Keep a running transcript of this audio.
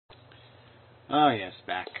Oh yes,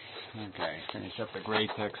 back. Okay, finish up the gray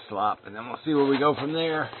text slop, and then we'll see where we go from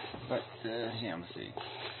there. But yeah, let's see.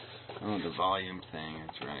 Oh, the volume thing.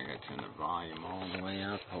 That's right. I got to turn the volume all the way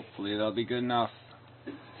up. Hopefully that'll be good enough.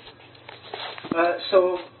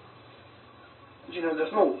 So,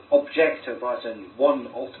 there's no objective as in one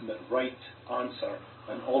ultimate right answer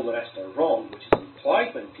and all the rest are wrong, which is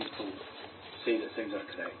implied when people say that things are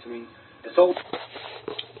correct. I mean, it's all...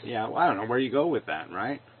 Yeah, well, I don't know where you go with that,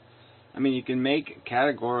 right? I mean, you can make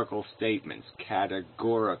categorical statements.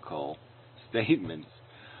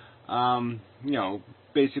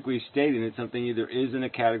 Basically stating that something either is in a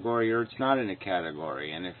category or it's not in a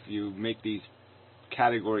category. And if you make these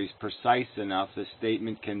categories precise enough, the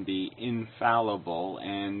statement can be infallible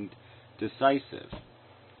and decisive.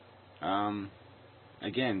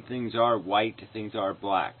 Again, things are white, things are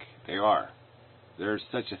black. They are. There's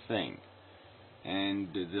such a thing. And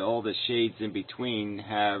all the shades in between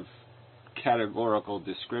have categorical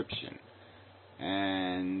description.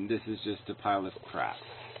 And this is just a pile of crap.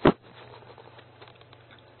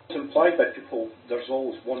 It's implied by people there's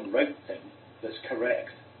always one right thing that's correct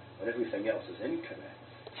and everything else is incorrect.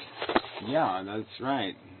 Yeah, that's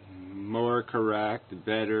right. More correct,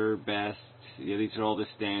 better, best. Yeah, these are all the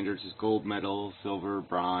standards. It's gold medal, silver,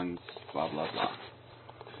 bronze, blah, blah, blah.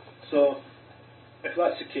 So, if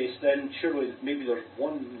that's the case, then surely maybe there's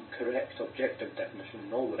one correct objective definition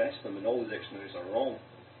and all the rest of them and all the dictionaries are wrong.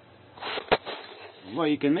 Well,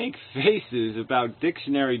 you can make faces about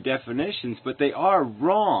dictionary definitions, but they are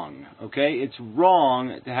wrong, okay? It's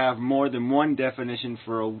wrong to have more than one definition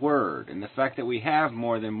for a word. And the fact that we have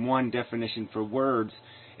more than one definition for words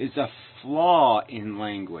is a flaw in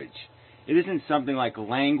language. It isn't something like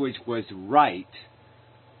language was right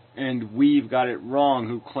and we've got it wrong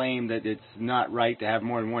who claim that it's not right to have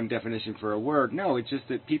more than one definition for a word. No, it's just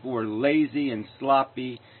that people were lazy and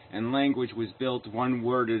sloppy and language was built one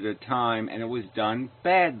word at a time and it was done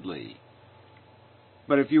badly.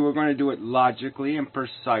 But if you were going to do it logically and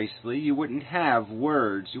precisely, you wouldn't have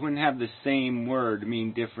words. You wouldn't have the same word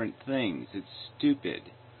mean different things. It's stupid.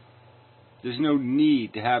 There's no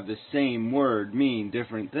need to have the same word mean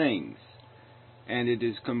different things. And it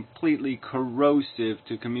is completely corrosive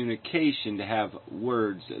to communication to have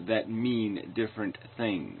words that mean different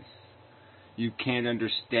things. You can't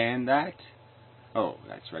understand that? Oh,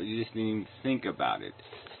 that's right. You just didn't even think about it.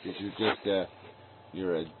 This is just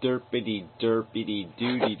you're a derpity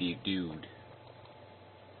doody dude.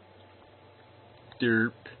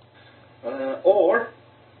 Derp. Or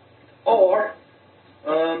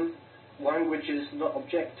language is not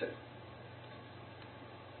objective.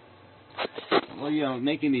 Well,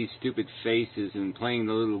 making these stupid faces and playing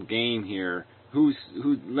the little game here,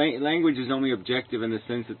 language is only objective in the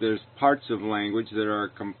sense that there's parts of language that are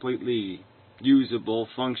completely usable,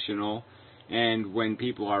 functional, and when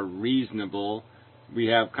people are reasonable, we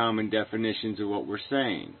have common definitions of what we're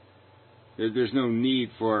saying. There's no need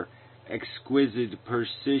for exquisite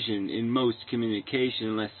precision in most communication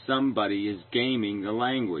unless somebody is gaming the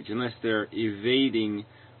language, unless they're evading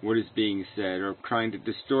what is being said or trying to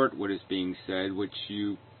distort what is being said, which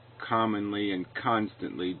you commonly and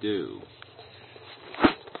constantly do.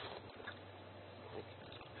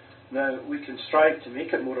 Now, we can strive to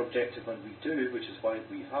make it more objective than we do, which is why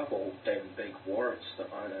we have all them big words that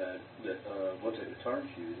Logic Returns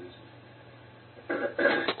uses.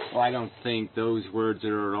 Well, I don't think those words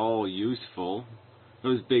are at all useful.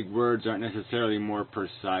 Those big words aren't necessarily more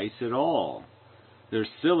precise at all. They're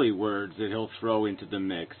silly words that he'll throw into the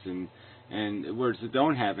mix, and words that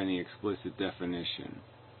don't have any explicit definition.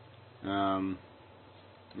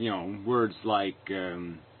 Words like,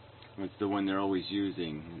 what's the one they're always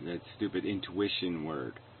using? That stupid intuition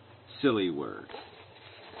word. Silly word.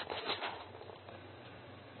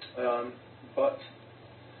 But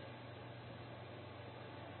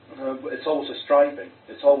it's always a striving.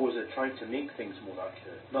 It's always a trying to make things more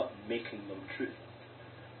accurate, not making them true.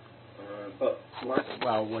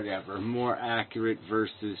 Well, whatever. More accurate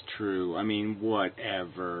versus true. I mean,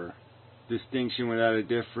 whatever. Distinction without a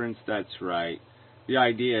difference, that's right. The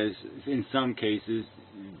idea is, in some cases,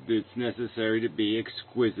 it's necessary to be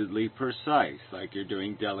exquisitely precise, like you're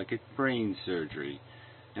doing delicate brain surgery.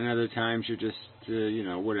 And other times you're just,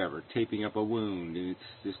 taping up a wound, and it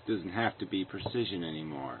just doesn't have to be precision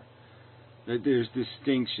anymore. There's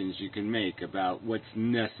distinctions you can make about what's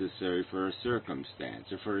necessary for a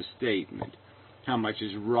circumstance or for a statement. How much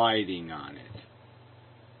is riding on it.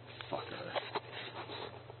 Fucker.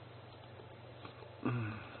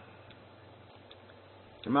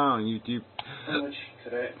 Come on, YouTube. Language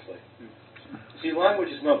correctly. See, language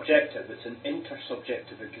is not objective, it's an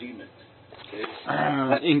intersubjective agreement.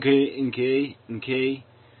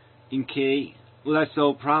 Okay. Well, that's the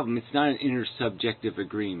whole problem. It's not an intersubjective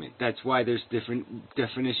agreement. That's why there's different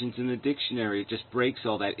definitions in the dictionary. It just breaks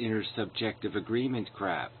all that intersubjective agreement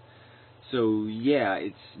crap. So, yeah,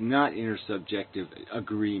 it's not intersubjective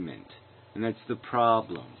agreement. And that's the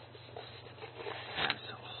problem.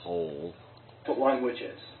 Asshole. What language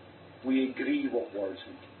is. We agree what words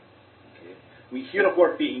mean. Okay? We hear a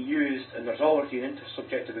word being used and there's already an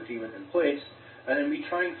intersubjective agreement in place, and then we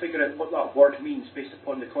try and figure out what that word means based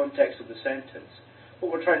upon the context of the sentence.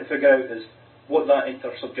 What we're trying to figure out is what that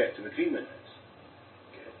intersubjective agreement is.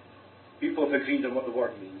 Okay? People have agreed on what the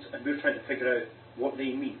word means, and we're trying to figure out what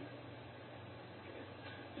they mean.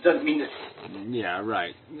 It doesn't mean that... Yeah,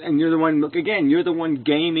 right. And you're the one, look again, you're the one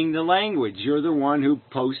gaming the language. You're the one who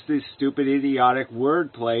posts this stupid, idiotic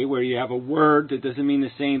wordplay where you have a word that doesn't mean the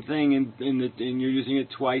same thing and you're using it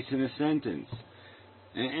twice in a sentence.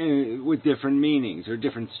 And with different meanings or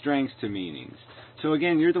different strengths to meanings. So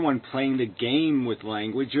again, you're the one playing the game with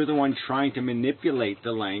language. You're the one trying to manipulate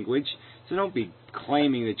the language. So don't be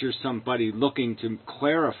claiming that you're somebody looking to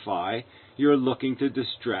clarify. You're looking to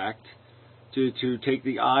distract, to take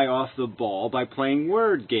the eye off the ball by playing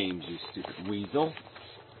word games, you stupid weasel.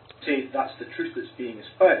 Say that's the truth that's being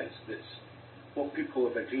espoused. That's what people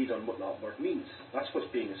have agreed on what that word means. That's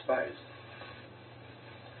what's being espoused.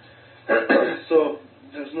 So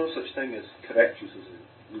there's no such thing as correct usage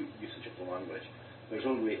of the language. There's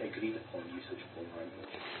only agreed upon usage of the language.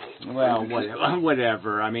 Well,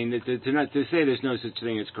 whatever. I mean, to say there's no such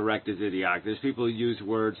thing as correct is idiotic. There's people who use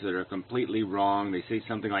words that are completely wrong. They say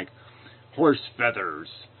something like horse feathers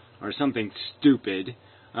or something stupid,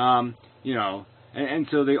 and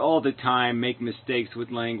so they all the time make mistakes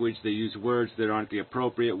with language. They use words that aren't the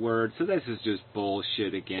appropriate words. So this is just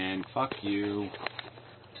bullshit again. Fuck you.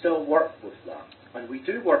 Still work with that, and we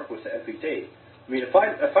do work with it every day. I mean, if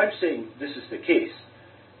I'm saying this is the case,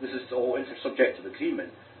 this is all intersubjective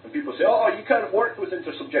agreement, and people say, oh, you can't work with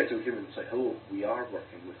intersubjective agreement. It's like, hello, we are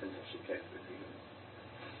working with intersubjective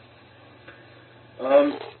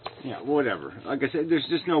agreement. Yeah, whatever. Like I said, there's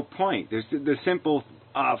just no point. The simple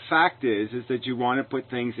fact is that you want to put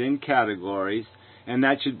things in categories, and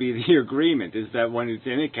that should be the agreement, is that when it's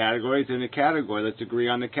in a category, it's in a category. Let's agree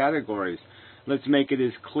on the categories. Let's make it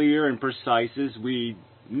as clear and precise as we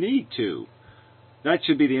need to. That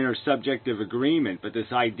should be the intersubjective agreement, but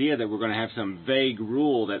this idea that we're going to have some vague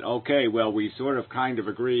rule that, okay, well, we sort of kind of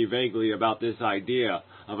agree vaguely about this idea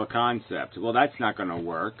of a concept. Well, that's not going to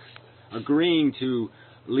work. Agreeing to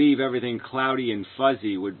leave everything cloudy and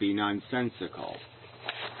fuzzy would be nonsensical.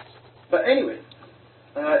 But anyway,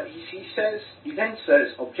 he then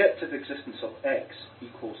says objective existence of X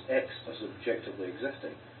equals X as objectively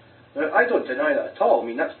existing. Now, I don't deny that at all. I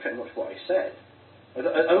mean, that's pretty much what I said. I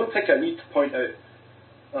don't think I need to point out.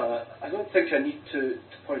 I don't think I need to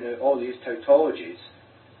point out all these tautologies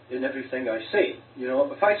in everything I say. You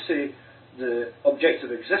know, if I say the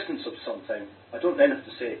objective existence of something, I don't then have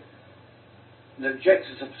to say the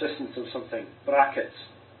objective existence of something, brackets,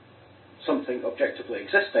 something objectively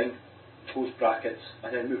existing, close brackets,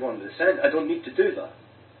 and then move on to the sentence. I don't need to do that.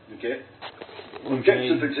 Okay?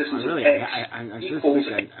 Objective existence of X equals...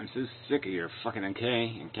 I'm so sick of your fucking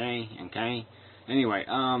okay. Anyway,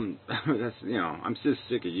 that's, I'm so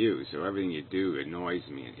sick of you, so everything you do annoys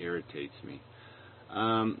me and irritates me.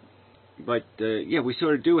 But we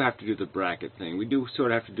sort of do have to do the bracket thing. We do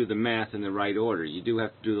sort of have to do the math in the right order. You do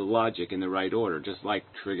have to do the logic in the right order, just like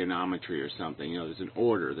trigonometry or something. There's an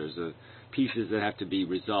order. There's pieces that have to be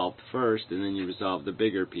resolved first, and then you resolve the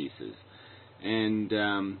bigger pieces. And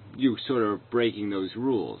you sort of breaking those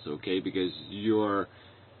rules, okay, because you're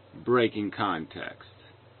breaking context.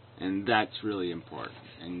 And that's really important.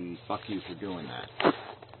 And fuck you for doing that.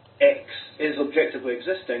 X is objectively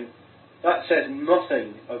existing. That says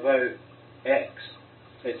nothing about X.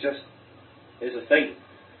 It just is a thing.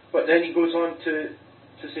 But then he goes on to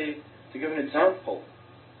give an example.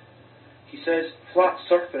 He says flat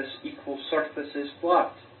surface equals surface is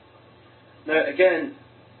flat. Now again,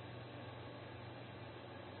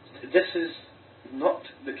 this is not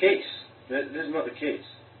the case. This is not the case.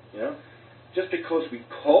 Just because we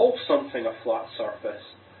call something a flat surface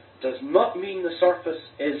does not mean the surface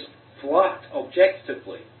is flat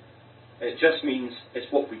objectively. It just means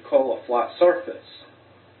it's what we call a flat surface.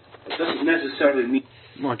 It doesn't necessarily mean...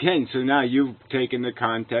 Well, again, so now you've taken the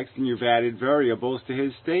context and you've added variables to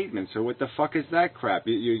his statement. So what the fuck is that crap?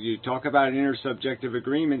 You talk about an intersubjective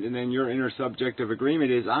agreement, and then your intersubjective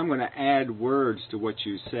agreement is, I'm going to add words to what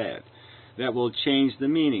you said that will change the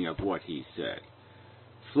meaning of what he said.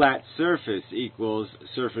 Flat surface equals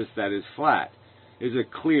surface that is flat. is a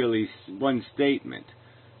clearly one statement.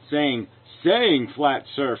 Saying flat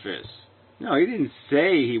surface. No, he didn't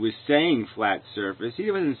say he was saying flat surface. He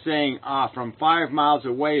wasn't saying, from 5 miles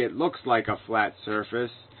away it looks like a flat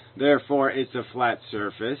surface, therefore it's a flat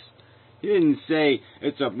surface. He didn't say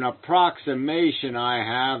it's an approximation I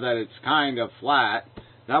have that it's kind of flat.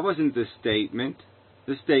 That wasn't the statement.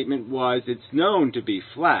 The statement was it's known to be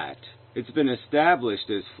flat. It's been established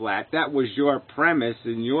as flat. That was your premise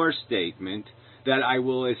in your statement, that I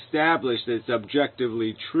will establish that it's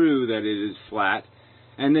objectively true that it is flat.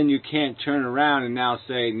 And then you can't turn around and now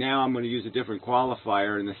say, now I'm going to use a different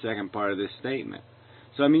qualifier in the second part of this statement.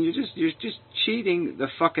 So, I mean, you're just cheating the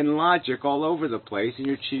fucking logic all over the place, and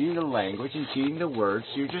you're cheating the language and cheating the words.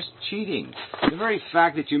 You're just cheating. The very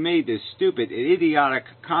fact that you made this stupid, idiotic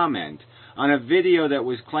comment on a video that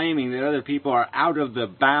was claiming that other people are out of the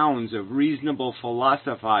bounds of reasonable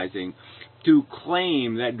philosophizing to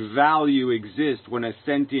claim that value exists when a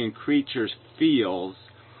sentient creature feels,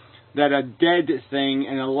 that a dead thing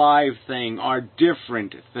and a live thing are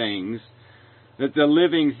different things, that the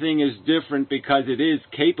living thing is different because it is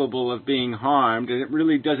capable of being harmed, and it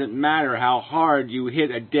really doesn't matter how hard you hit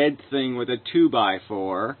a dead thing with a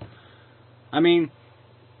 2x4. I mean,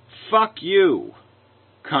 fuck you,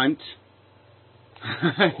 cunt.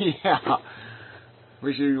 Yeah.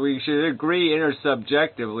 We should agree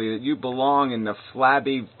intersubjectively that you belong in the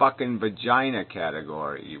flabby fucking vagina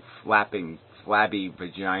category, you flabby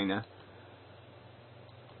vagina.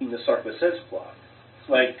 The surface is flat. It's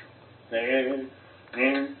like,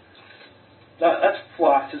 that's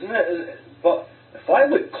flat, isn't it? But if I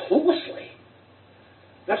look closely,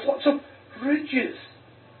 there's lots of ridges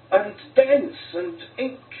and dents and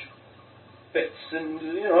ink bits, and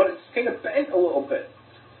it's kind of bent a little bit.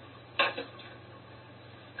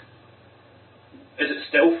 Is it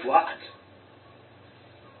still flat?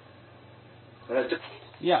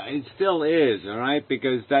 Yeah, it still is, all right?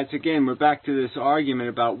 Because that's, again, we're back to this argument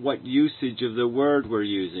about what usage of the word we're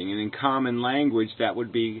using. And in common language, that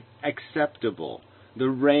would be acceptable. The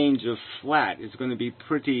range of flat is going to be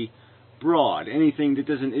pretty broad. Anything that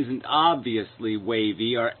isn't obviously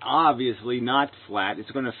wavy or obviously not flat,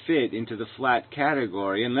 it's going to fit into the flat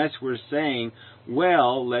category, unless we're saying,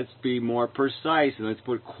 well, let's be more precise and let's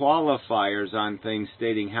put qualifiers on things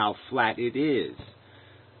stating how flat it is.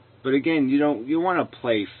 But again, you want to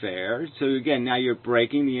play fair. So again, now you're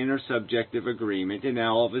breaking the intersubjective agreement, and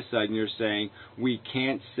now all of a sudden you're saying we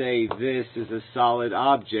can't say this is a solid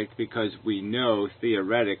object because we know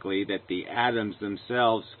theoretically that the atoms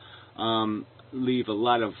themselves leave a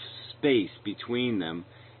lot of space between them,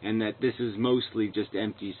 and that this is mostly just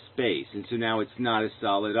empty space. And so now it's not a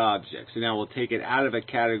solid object. So now we'll take it out of a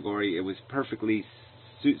category it was perfectly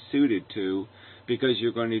suited to, because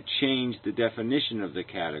you're going to change the definition of the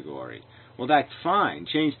category. Well, that's fine.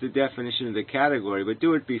 Change the definition of the category, but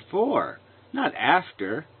do it before, not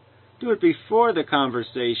after. Do it before the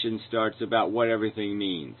conversation starts about what everything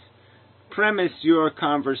means. Premise your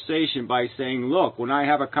conversation by saying, look, when I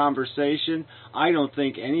have a conversation, I don't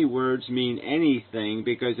think any words mean anything,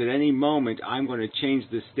 because at any moment I'm going to change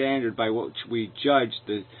the standard by which we judge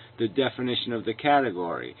the definition of the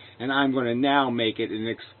category. And I'm going to now make it an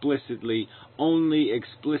exquisitely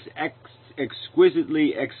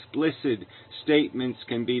explicit statements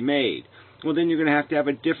can be made. Well, then you're going to have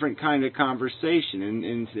a different kind of conversation.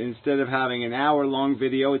 And instead of having an hour-long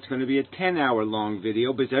video, it's going to be a 10-hour-long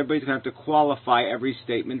video, because everybody's going to have to qualify every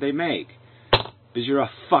statement they make. Because you're a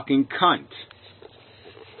fucking cunt.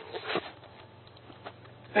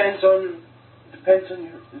 It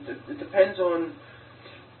depends on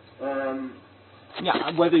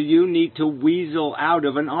yeah, whether you need to weasel out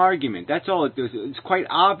of an argument. That's all it does. It's quite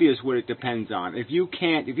obvious what it depends on. If you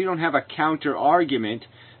don't have a counter argument,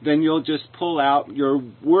 then you'll just pull out your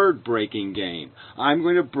word-breaking game. I'm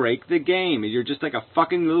going to break the game. And you're just like a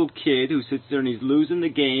fucking little kid who sits there and he's losing the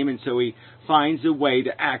game, and so he finds a way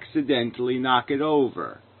to accidentally knock it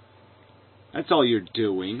over. That's all you're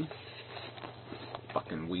doing.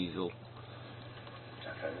 Fucking weasel. I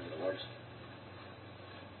can't remember the words.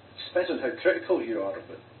 It depends on how critical you are of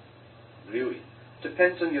it. Really.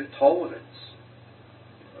 Depends on your tolerance.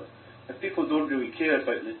 If people don't really care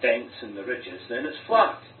about the dents and the ridges, then it's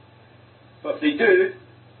flat. But if they do...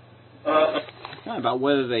 It's not about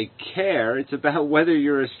whether they care, it's about whether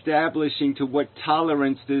you're establishing to what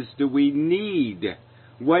tolerances do we need.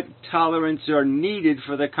 What tolerance are needed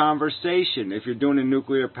for the conversation. If you're doing a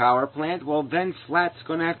nuclear power plant, well then flat's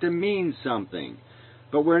going to have to mean something.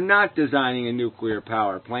 But we're not designing a nuclear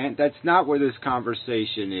power plant. That's not where this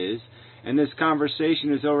conversation is. And this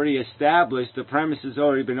conversation is already established, the premise has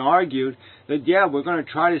already been argued, that yeah, we're going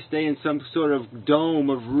to try to stay in some sort of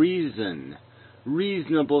dome of reason,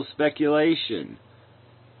 reasonable speculation.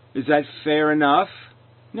 Is that fair enough?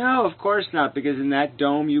 No, of course not, because in that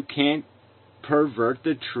dome you can't pervert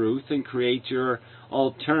the truth and create your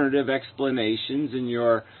alternative explanations and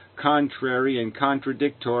your contrary and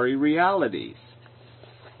contradictory realities.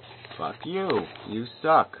 Fuck you. You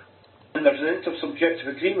suck. And there's an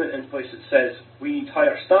intersubjective agreement in place that says we need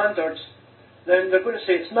higher standards, then they're going to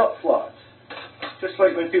say it's not flat. Just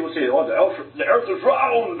like when people say, oh, the earth is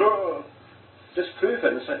round, disprove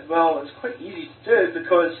it. And it's like, well, it's quite easy to do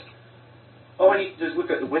because all I need to do is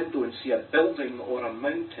look out the window and see a building or a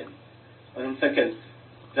mountain. And I'm thinking,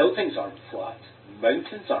 buildings aren't flat,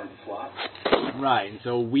 mountains aren't flat. Right,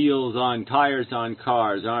 so wheels on, tires on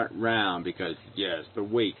cars aren't round because, yes, the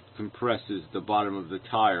weight compresses the bottom of the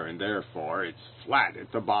tire and therefore it's flat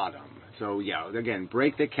at the bottom. So, yeah, again,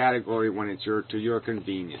 break the category when it's to your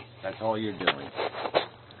convenience. That's all you're doing.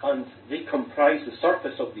 And they comprise the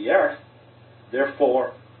surface of the earth,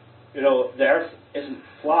 therefore, the earth isn't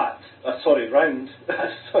flat, round.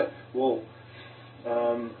 Whoa.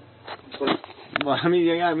 Well, I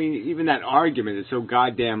mean, even that argument is so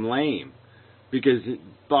goddamn lame. Because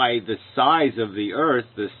by the size of the earth,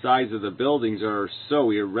 the size of the buildings are so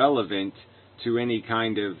irrelevant to any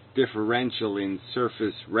kind of differential in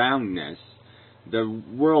surface roundness. The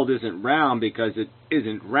world isn't round because it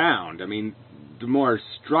isn't round. I mean, the more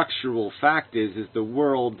structural fact is the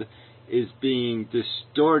world is being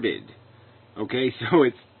distorted. Okay, so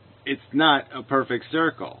it's not a perfect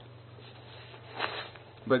circle.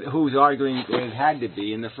 But who's arguing it had to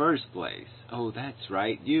be in the first place? Oh, that's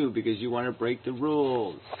right, you, because you want to break the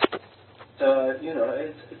rules.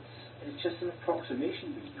 It's just an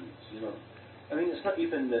approximation we use, I mean, it's not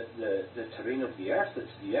even the terrain of the earth,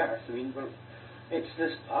 it's the earth. I mean, it's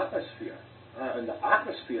this atmosphere. And the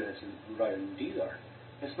atmosphere isn't round either.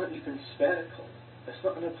 It's not even spherical. It's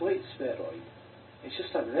not an oblate spheroid. It's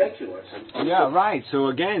just a regular. Yeah, right. So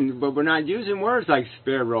again, but we're not using words like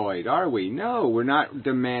spheroid, are we? No, we're not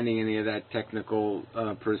demanding any of that technical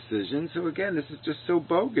precision. So again, this is just so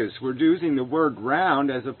bogus. We're using the word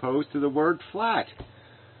round as opposed to the word flat.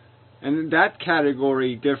 And that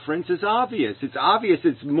category difference is obvious. It's obvious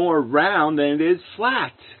it's more round than it is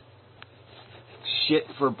flat. Shit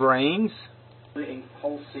for brains.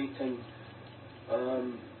 Pulsating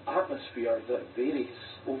atmosphere that varies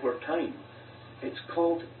over time. It's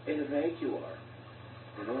called irregular,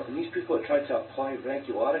 and these people that try to apply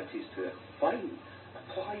regularities to it, fine,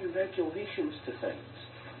 apply regulations to things,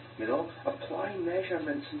 apply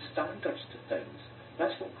measurements and standards to things.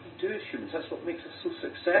 That's what we do as humans, that's what makes us so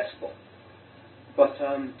successful. But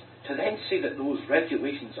to then say that those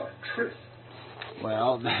regulations are truth.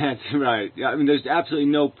 Well, that's right. I mean, there's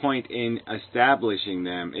absolutely no point in establishing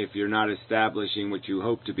them if you're not establishing what you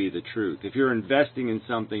hope to be the truth. If you're investing in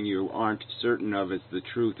something you aren't certain of as the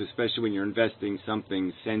truth, especially when you're investing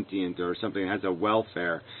something sentient or something that has a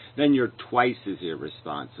welfare, then you're twice as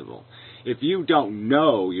irresponsible. If you don't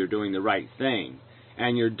know you're doing the right thing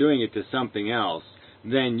and you're doing it to something else,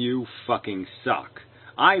 then you fucking suck.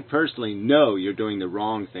 I personally know you're doing the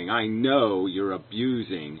wrong thing. I know you're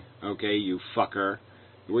abusing, okay, you fucker.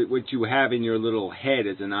 What you have in your little head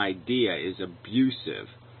as an idea is abusive,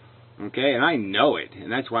 okay? And I know it,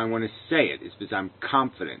 and that's why I want to say it. It's because I'm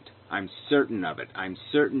confident. I'm certain of it. I'm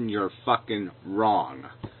certain you're fucking wrong.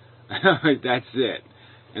 That's it.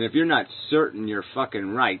 And if you're not certain you're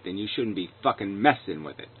fucking right, then you shouldn't be fucking messing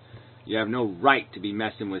with it. You have no right to be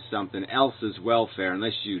messing with something else's welfare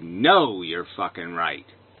unless you know you're fucking right.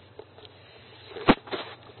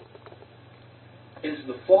 Is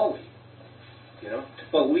the folly, to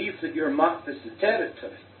believe that your map is the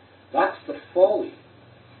territory. That's the folly.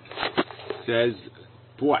 Says,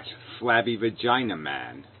 what, flabby vagina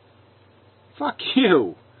man? Fuck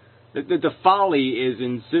you. The folly is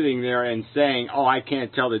in sitting there and saying, oh, I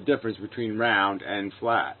can't tell the difference between round and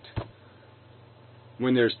flat.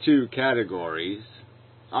 When there's two categories,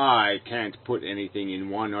 I can't put anything in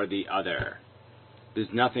one or the other. There's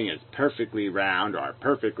nothing as perfectly round or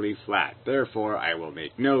perfectly flat. Therefore, I will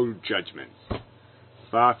make no judgments.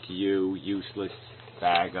 Fuck you, useless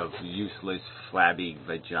bag of useless flabby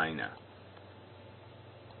vagina.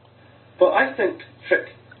 But I think Trick,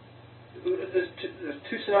 there's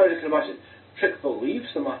two scenarios I can imagine. Trick believes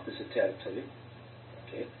the map is a territory,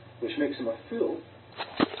 okay, which makes him a fool.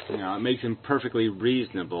 It makes him perfectly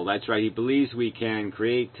reasonable. That's right. He believes we can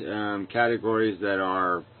create categories that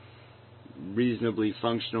are reasonably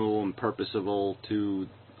functional and purposable to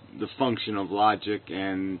the function of logic,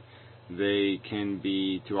 and they can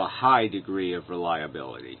be to a high degree of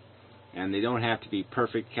reliability. And they don't have to be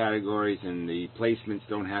perfect categories, and the placements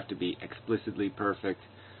don't have to be explicitly perfect.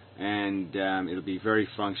 And it'll be very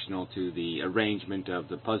functional to the arrangement of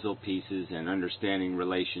the puzzle pieces and understanding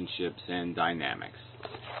relationships and dynamics.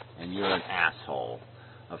 And you're an asshole,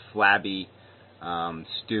 a flabby,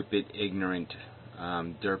 stupid, ignorant,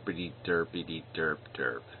 derpity derpity derp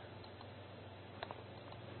derp.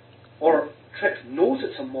 Or Trick knows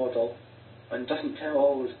it's a model and doesn't tell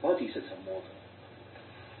all his buddies it's a model.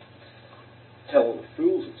 Tell all the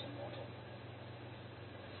fools it's a model.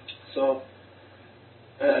 So,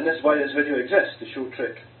 and that's why this video exists, to show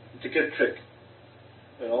Trick, to give Trick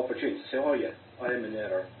an opportunity to say, oh yeah, I am in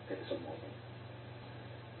error, it's a model.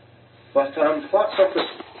 But flat surface...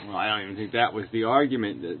 Well, I don't even think that was the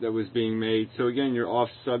argument that was being made. So again, you're off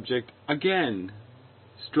subject again,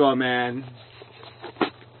 straw man.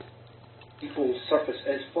 Equals surface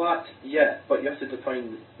is flat, yeah, but you have to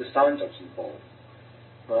define the standards involved.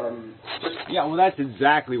 Yeah, well, that's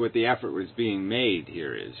exactly what the effort was being made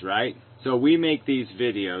here is, right? So we make these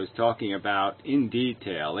videos talking about, in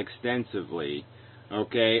detail, extensively,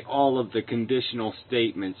 okay, all of the conditional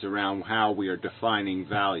statements around how we are defining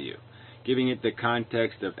value, giving it the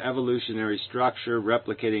context of evolutionary structure,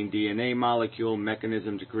 replicating DNA molecule,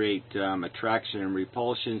 mechanism to create attraction and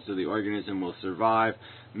repulsion so the organism will survive.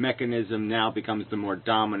 Mechanism now becomes the more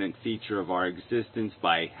dominant feature of our existence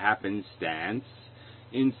by happenstance.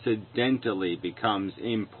 Incidentally becomes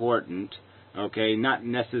important, okay, not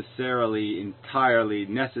necessarily entirely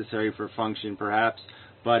necessary for function perhaps,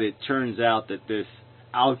 but it turns out that this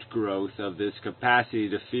outgrowth of this capacity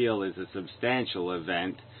to feel is a substantial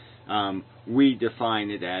event. We define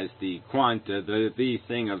it as the quanta, the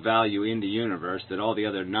thing of value in the universe, that all the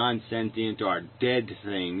other non-sentient or dead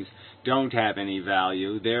things don't have any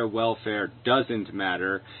value. Their welfare doesn't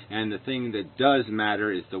matter, and the thing that does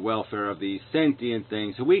matter is the welfare of these sentient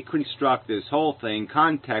things. So we construct this whole thing,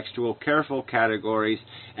 contextual, careful categories,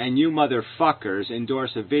 and you motherfuckers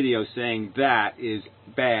endorse a video saying that is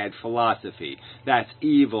bad philosophy. That's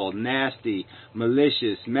evil, nasty,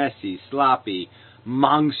 malicious, messy, sloppy,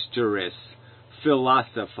 monstrous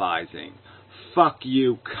philosophizing. Fuck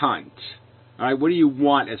you, cunt. Alright, what do you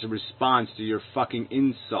want as a response to your fucking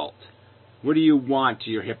insult? What do you want to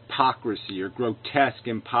your hypocrisy, your grotesque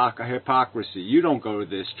hypocrisy? You don't go to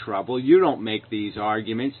this trouble. You don't make these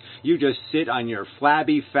arguments. You just sit on your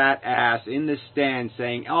flabby fat ass in the stand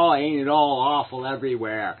saying, oh, ain't it all awful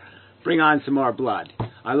everywhere? Bring on some more blood.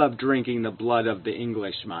 I love drinking the blood of the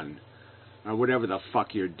Englishman. Or whatever the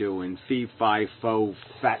fuck you're doing. Fee, fi, fo,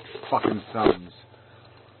 fat fucking thumbs.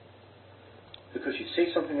 Because you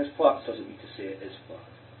say something is flat doesn't mean to say it is flat.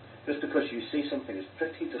 Just because you say something is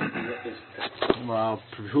pretty doesn't mean it is pretty. Well,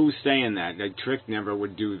 who's saying that? That Trick never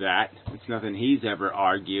would do that. It's nothing he's ever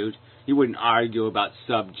argued. He wouldn't argue about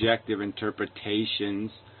subjective interpretations.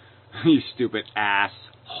 You stupid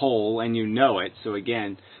asshole, and you know it. So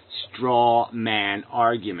again, straw man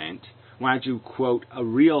argument. Why don't you quote a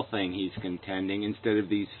real thing he's contending instead of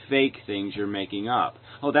these fake things you're making up?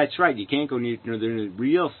 Oh, that's right. You can't go near the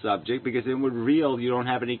real subject because then with real you don't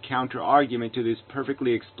have any counter-argument to these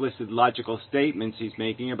perfectly explicit logical statements he's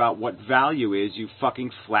making about what value is, you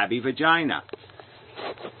fucking flabby vagina.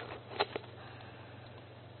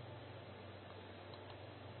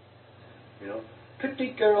 You know,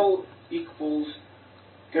 pretty girl equals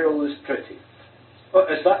girl is pretty. Well,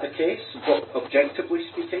 is that the case, objectively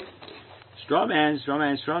speaking? Straw man, straw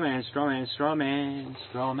man, straw man, straw man, straw man,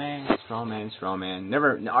 straw man, straw man, straw man.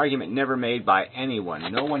 Never, argument never made by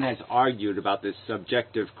anyone. No one has argued about this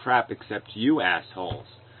subjective crap except you assholes.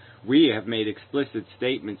 We have made explicit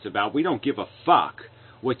statements about we don't give a fuck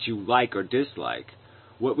what you like or dislike.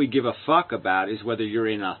 What we give a fuck about is whether you're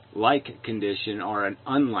in a like condition or an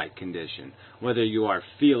unlike condition. Whether you are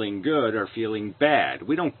feeling good or feeling bad.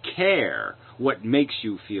 We don't care what makes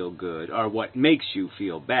you feel good or what makes you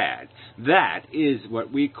feel bad. That is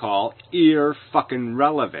what we call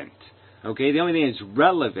fucking-relevant. Okay, the only thing that's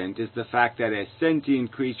relevant is the fact that a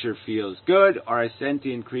sentient creature feels good or a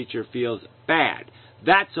sentient creature feels bad.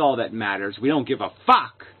 That's all that matters. We don't give a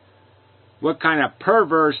fuck what kind of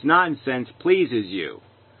perverse nonsense pleases you.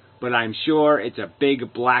 But I'm sure it's a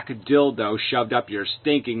big black dildo shoved up your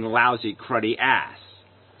stinking, lousy, cruddy ass.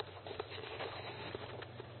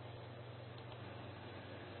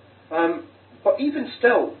 But even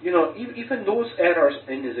still, you know, even those errors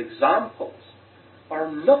in his examples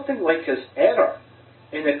are nothing like his error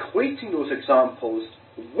in equating those examples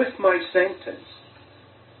with my sentence.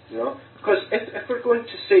 You know, because if we're going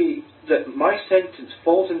to say that my sentence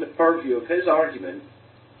falls in the purview of his argument,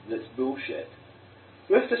 that's bullshit.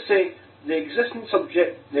 We have to say the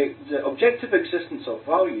objective existence of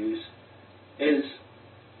values is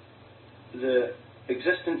the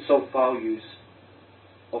existence of values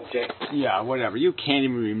objective. Yeah, whatever. You can't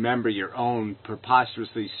even remember your own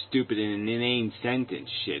preposterously stupid and inane sentence,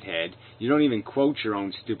 shithead. You don't even quote your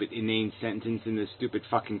own stupid inane sentence in the stupid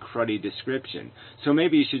fucking cruddy description. So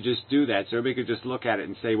maybe you should just do that so everybody could just look at it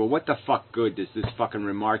and say, well, what the fuck good does this fucking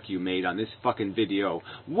remark you made on this fucking video,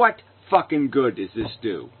 what fucking good does this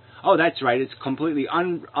do? Oh, that's right, it's completely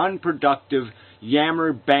unproductive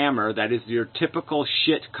yammer-bammer that is your typical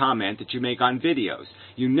shit comment that you make on videos.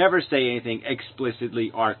 You never say anything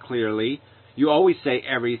explicitly or clearly. You always say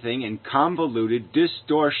everything in convoluted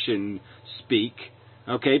distortion speak,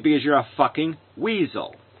 okay, because you're a fucking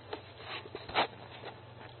weasel.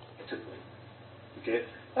 Okay,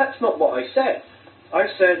 that's not what I said. I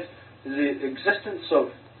said the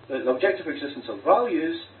objective existence of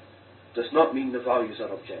values does not mean the values are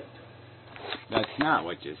objective. That's not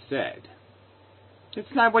what you said.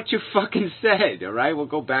 It's not what you fucking said, alright? We'll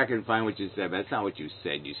go back and find what you said, but that's not what you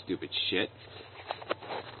said, you stupid shit.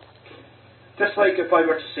 Just like if I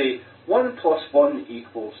were to say 1 plus 1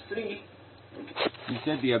 equals 3. You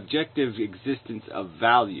said the objective existence of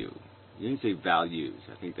value. You didn't say values.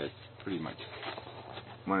 I think that's pretty much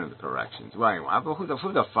one of the corrections. Well, anyway, who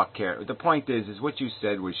the fuck cares? The point is what you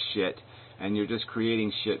said was shit, and you're just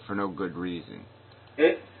creating shit for no good reason.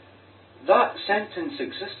 That sentence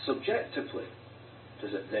exists objectively.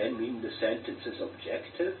 Does it then mean the sentence is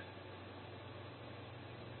objective?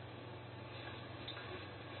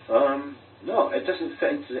 No, it doesn't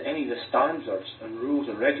fit into any of the standards and rules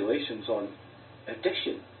and regulations on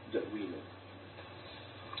addition that we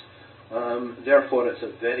know. Therefore, it's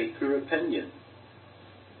a very poor opinion.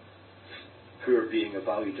 Poor being a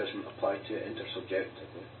value doesn't apply to it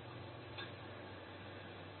intersubjectively.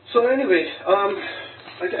 So anyway,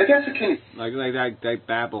 I guess it can... Like that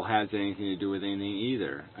babble has anything to do with anything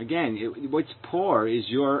either. Again, what's poor is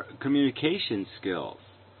your communication skills.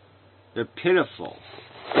 They're pitiful.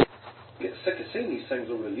 I get sick of saying these things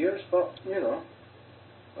over the years, but, you know,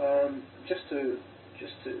 just to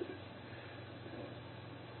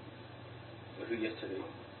reiterate.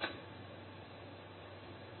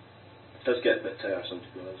 It does get a bit tiresome, to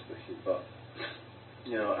be honest with you, but,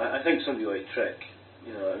 you know, I think somebody like Trick,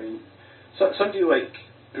 you know, I mean, somebody like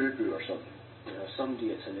Boo Boo or something, you know, somebody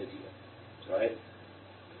it's an idiot, right?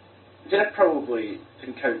 They're probably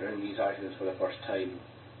encountering these arguments for the first time,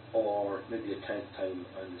 or maybe the 10th time,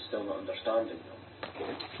 and still not understanding them.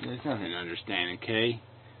 There's nothing to understand, okay?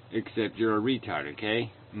 Except you're a retard,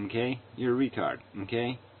 okay? Okay? You're a retard,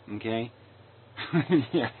 okay? Okay?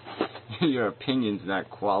 Yeah. Your opinion's not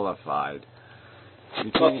qualified.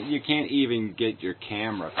 You can't even get your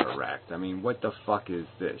camera correct. I mean, what the fuck is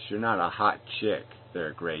this? You're not a hot chick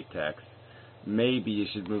there, Greytex. Maybe you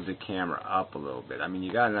should move the camera up a little bit. I mean,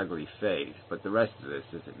 you got an ugly face, but the rest of this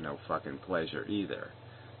isn't no fucking pleasure either.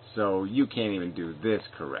 So you can't even do this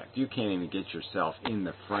correct. You can't even get yourself in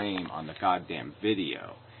the frame on the goddamn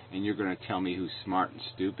video. And you're going to tell me who's smart and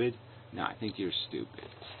stupid? No, I think you're stupid.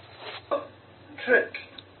 Trick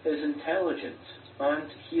is intelligent, and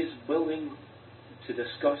he is willing to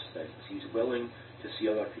discuss things. He's willing to see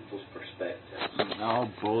other people's perspectives. No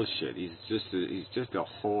bullshit. He's just a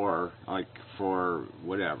whore, like, for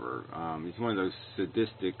whatever. He's one of those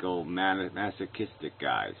sadistical, masochistic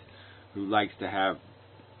guys who likes to have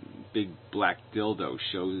big black dildos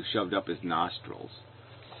shoved up his nostrils.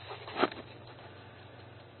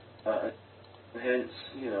 Hence,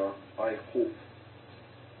 you know, I hope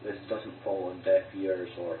this doesn't fall on deaf ears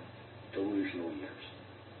or delusional ears.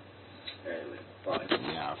 Anyway, bye.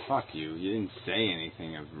 Yeah, fuck you. You didn't say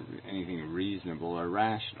anything reasonable or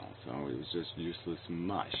rational, so it was just useless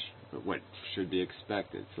mush. But what should be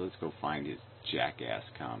expected? So let's go find his jackass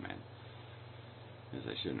comment. Because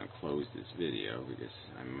I shouldn't have closed this video, because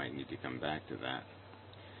I might need to come back to that.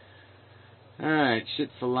 Alright, shit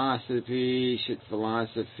philosophy,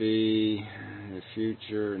 the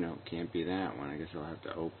future. No, can't be that one. I guess I'll have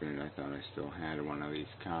to open it. I thought I still had one of these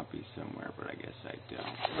copies somewhere, but I guess I don't.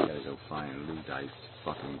 I gotta go find Ludite's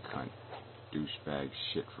fucking cunt, douchebag,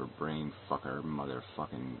 shit for brain fucker,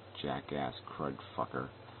 motherfucking jackass crud fucker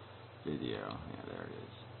video. Yeah, there it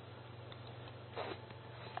is.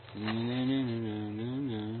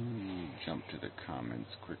 Jump to the comments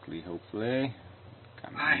quickly, hopefully.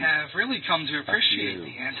 I have really come to appreciate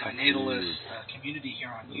the antinatalist community here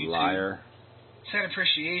on YouTube. Liar. Said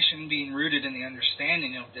appreciation being rooted in the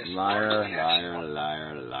understanding of this. Liar, liar,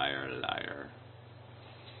 liar, liar, liar.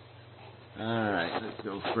 Alright, let's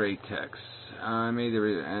go great text. I made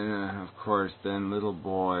the and of course then little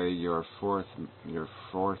boy, your fourth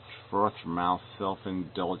mouth,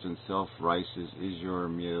 self-indulgent, self-righteous is your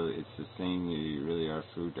meal. It's the same you really are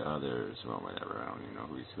food to others. Well, whatever. I don't even know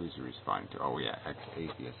who's responding to. Oh yeah,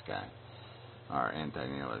 ex-atheist guy or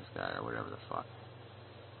anti-nihilist guy or whatever the fuck.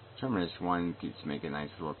 Terminus one keeps making nice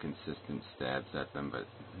little consistent stabs at them, but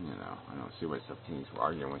you know I don't see what's up to. He's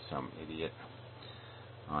arguing with some idiot.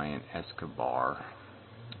 Ian Escobar.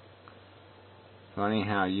 Funny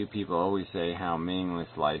how you people always say how meaningless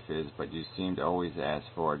life is, but you seem to always ask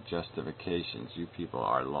for justifications. You people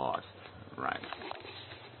are lost. Right.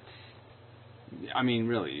 I mean,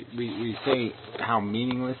 really, we say how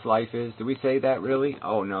meaningless life is. Do we say that, really?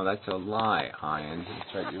 Oh, no, that's a lie, Ian.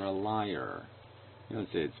 That's right, you're a liar. You don't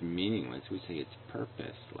say it's meaningless. We say it's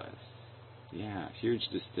purposeless. Yeah, huge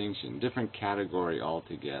distinction. Different category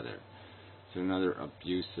altogether. So another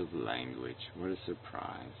abusive language. What a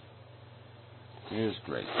surprise. Here's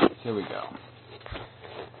great. Here we go.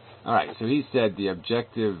 Alright, so he said the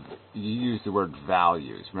objective, you used the word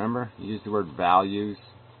values. Remember? You used the word values.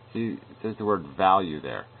 See, it says the word value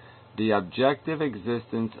there. The objective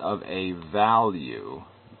existence of a value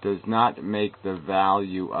does not make the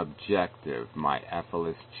value objective, my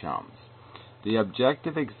Ephesus chums. The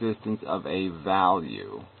objective existence of a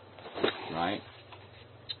value, right?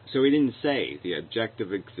 So he didn't say the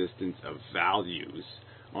objective existence of values,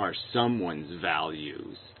 or someone's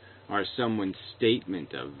values, or someone's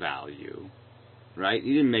statement of value, right?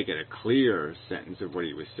 He didn't make it a clear sentence of what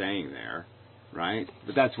he was saying there, right?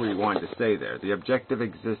 But that's what he wanted to say there. The objective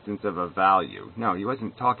existence of a value. No, he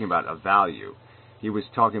wasn't talking about a value. He was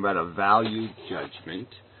talking about a value judgment,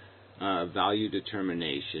 a value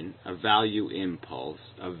determination, a value impulse,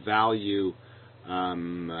 a value,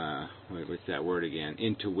 what's that word again?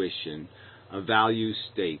 Intuition, a value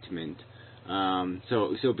statement.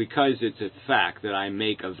 So because it's a fact that I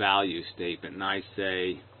make a value statement and I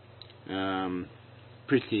say,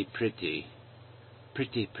 pretty.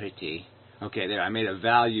 Okay, there, I made a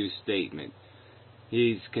value statement.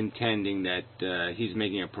 He's contending that he's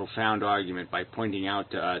making a profound argument by pointing out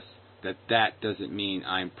to us that that doesn't mean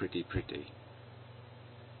I'm pretty.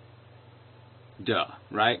 Duh,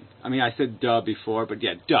 right? I mean, I said duh before, but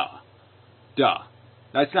yeah, duh.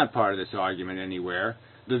 That's not part of this argument anywhere.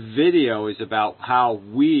 The video is about how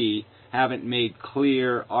we haven't made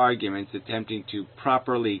clear arguments attempting to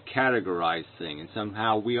properly categorize things, and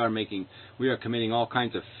somehow we are committing all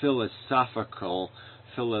kinds of philosophical,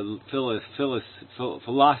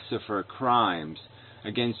 philosopher crimes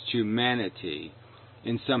against humanity,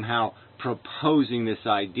 in somehow proposing this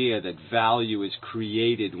idea that value is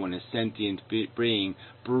created when a sentient being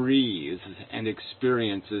breathes and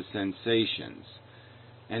experiences sensations.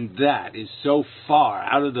 And that is so far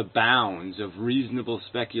out of the bounds of reasonable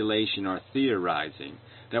speculation or theorizing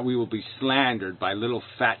that we will be slandered by little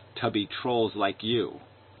fat tubby trolls like you.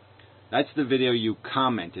 That's the video you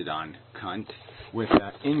commented on, cunt, with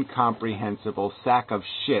that incomprehensible sack of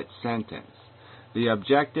shit sentence. The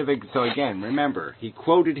objective, so again, remember, he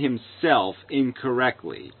quoted himself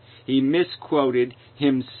incorrectly. He misquoted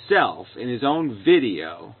himself in his own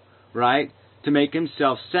video, right, to make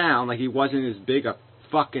himself sound like he wasn't as big a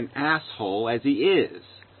fucking asshole as he is.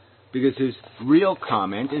 Because his real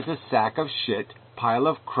comment is a sack of shit, pile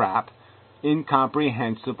of crap,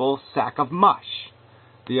 incomprehensible sack of mush.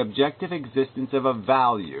 The objective existence of a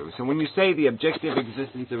value. So when you say the objective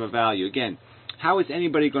existence of a value, again, how is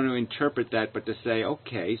anybody going to interpret that but to say,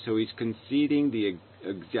 okay, so he's conceding the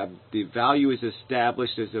value is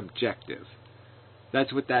established as objective.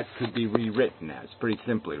 That's what that could be rewritten as, pretty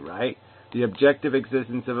simply, right? The objective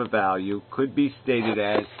existence of a value could be stated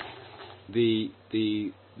as the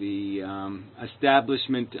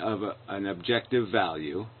establishment of an objective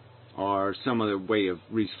value, or some other way of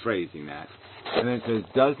rephrasing that. And then it says,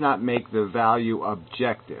 does not make the value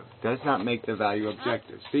objective. Does not make the value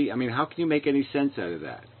objective. See, I mean, how can you make any sense out of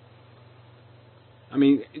that? I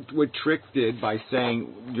mean, what Trick did by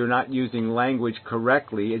saying you're not using language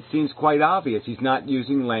correctly, it seems quite obvious he's not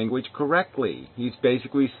using language correctly. He's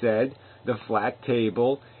basically said the flat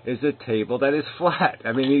table is a table that is flat.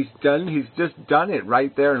 I mean, he's just done it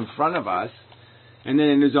right there in front of us. And then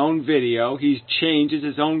in his own video, he changes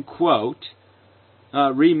his own quote,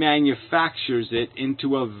 remanufactures it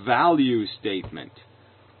into a value statement.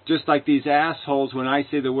 Just like these assholes, when I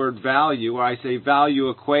say the word value, or I say value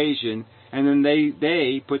equation, and then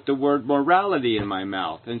they put the word morality in my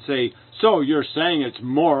mouth and say, so you're saying it's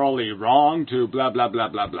morally wrong to blah, blah, blah,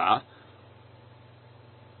 blah, blah.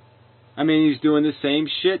 I mean, he's doing the same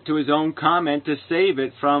shit to his own comment to save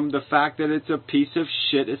it from the fact that it's a piece of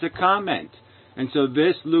shit as a comment. And so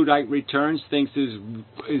this Luddite Returns thinks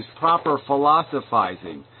is proper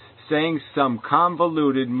philosophizing, saying some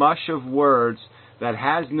convoluted mush of words that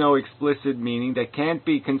has no explicit meaning, that can't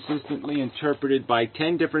be consistently interpreted by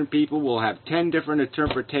 10 different people, will have 10 different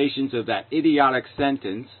interpretations of that idiotic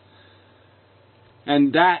sentence.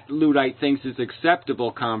 And that Luddite thinks is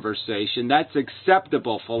acceptable conversation. That's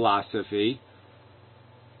acceptable philosophy.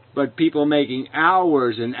 But people making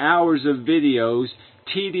hours and hours of videos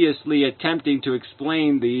tediously attempting to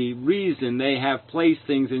explain the reason they have placed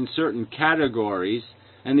things in certain categories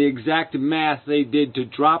and the exact math they did to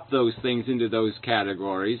drop those things into those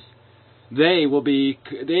categories, they will be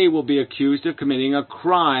accused of committing a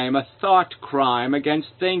crime, a thought crime against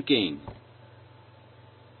thinking.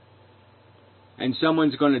 And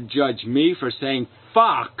someone's going to judge me for saying,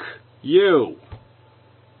 fuck you.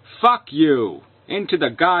 Fuck you. Into the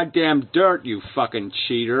goddamn dirt, you fucking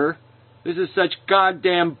cheater. This is such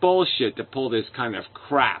goddamn bullshit to pull this kind of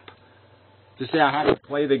crap. To say I have to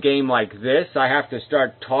play the game like this, I have to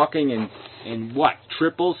start talking in what?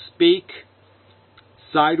 Triple speak?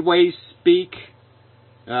 Sideways speak?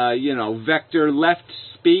 Vector left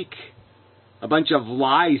speak? A bunch of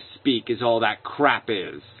lies speak is all that crap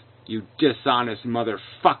is. You dishonest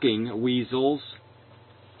motherfucking weasels.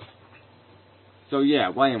 So yeah,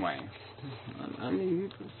 well anyway. I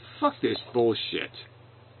mean, fuck this bullshit.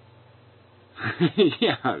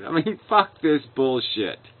 Yeah, I mean, fuck this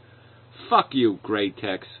bullshit. Fuck you,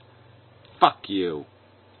 Greytex. Fuck you.